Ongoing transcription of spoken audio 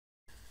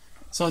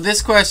So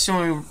this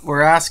question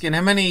we're asking,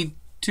 how many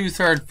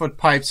 2/3 foot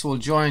pipes will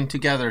join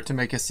together to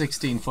make a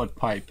 16-foot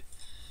pipe?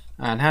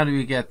 And how do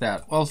we get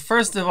that? Well,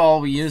 first of all,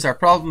 we use our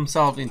problem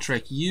solving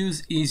trick.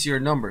 Use easier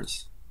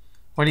numbers.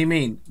 What do you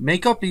mean?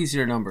 Make up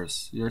easier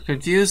numbers. You're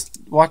confused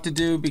what to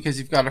do because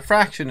you've got a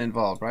fraction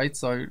involved, right?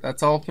 So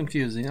that's all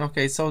confusing.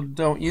 Okay, so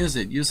don't use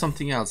it. Use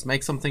something else.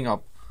 Make something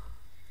up.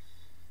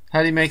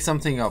 How do you make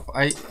something up?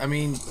 I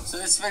mean, so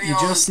this video, you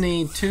just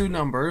need two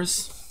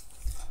numbers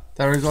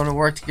that are going to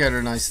work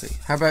together nicely.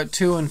 How about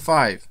 2 and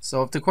 5?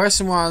 So if the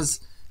question was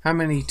how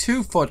many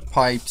 2-foot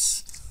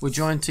pipes would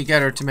join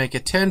together to make a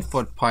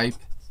 10-foot pipe,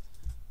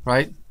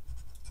 right?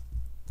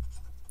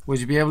 Would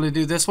you be able to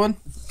do this one?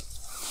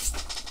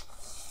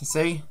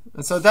 See?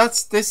 And so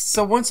that's this.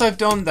 So once I've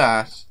done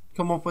that,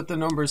 come up with the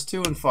numbers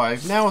 2 and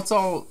 5. Now it's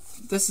all,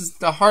 this is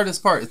the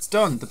hardest part. It's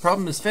done. The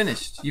problem is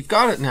finished. You've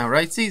got it now,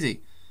 right? It's easy.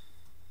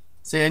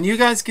 See, and you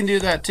guys can do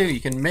that too. You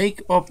can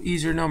make up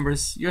easier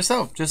numbers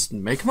yourself. Just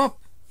make them up.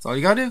 That's all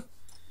you gotta do.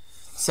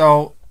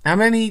 So how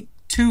many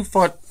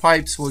 2-foot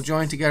pipes will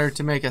join together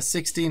to make a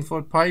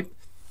 16-foot pipe?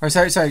 Or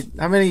sorry,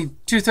 how many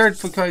 2/3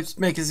 foot pipes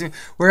make a,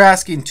 we're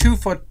asking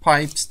 2-foot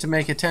pipes to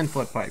make a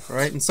 10-foot pipe,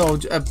 right? And so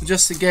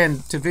just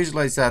again to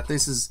visualize that,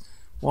 this is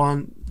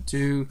 1,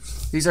 2,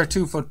 these are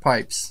 2-foot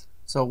pipes.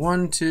 So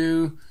 1,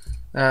 2,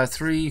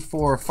 3,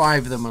 4,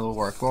 5 of them will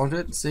work, won't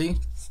it? See?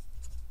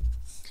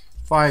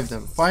 5 of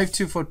them. 5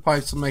 2-foot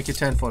pipes will make a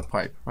 10-foot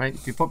pipe, right?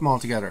 If you put them all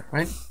together,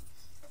 right?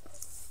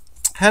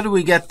 How do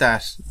we get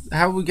that?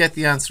 How do we get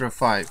the answer of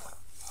 5?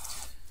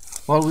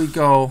 Well,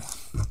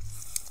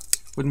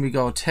 wouldn't we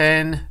go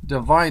 10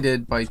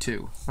 divided by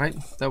 2, right?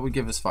 That would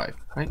give us 5,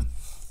 right?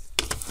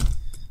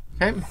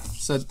 Okay,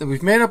 so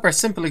we've made up our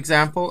simple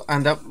example,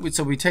 and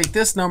so we take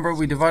this number,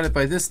 we divide it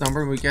by this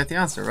number, and we get the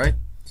answer, right?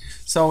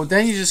 So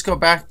then you just go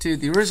back to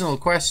the original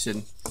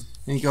question,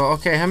 and you go,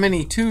 okay, how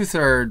many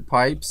 2/3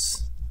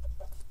 pipes?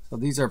 So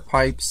these are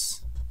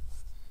pipes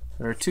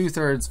that are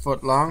 2/3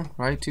 foot long,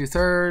 right?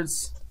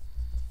 2/3.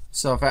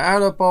 So if I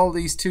add up all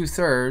these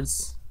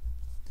 2/3,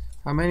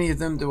 how many of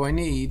them do I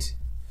need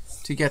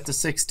to get to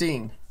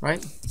 16,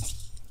 right?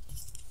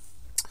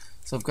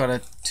 So I've got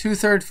a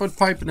 2/3 foot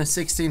pipe and a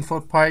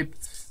 16-foot pipe,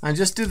 and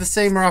just do the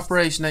same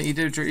operation that you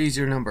did with your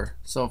easier number.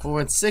 So if I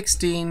went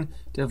 16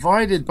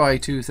 divided by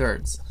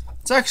 2/3,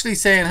 it's actually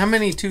saying how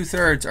many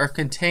 2/3 are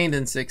contained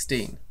in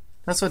 16.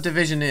 That's what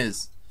division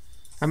is.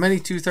 How many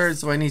 2/3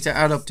 do I need to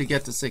add up to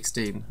get to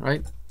 16,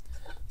 right?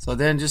 So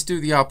then just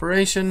do the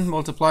operation,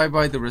 multiply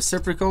by the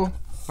reciprocal,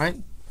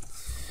 right?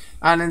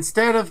 And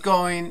instead of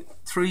going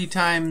 3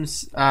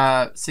 times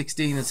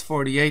 16 is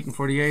 48, and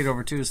 48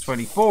 over 2 is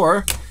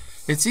 24,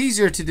 it's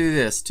easier to do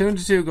this. 2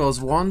 into 2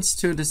 goes once,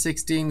 2 into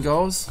 16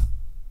 goes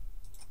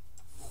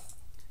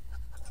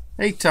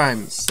 8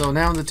 times. So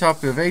now on the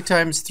top we have 8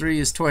 times 3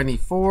 is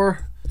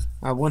 24,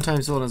 1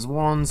 times 1 is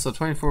 1, so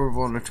 24 over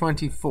 1 are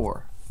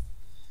 24.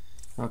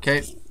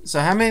 Okay, so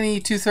how many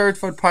 2/3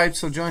 foot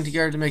pipes will join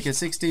together to make a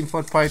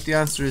 16-foot pipe? The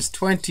answer is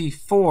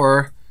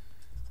 24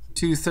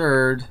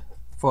 2/3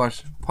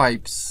 foot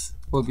pipes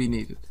will be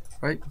needed,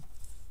 right?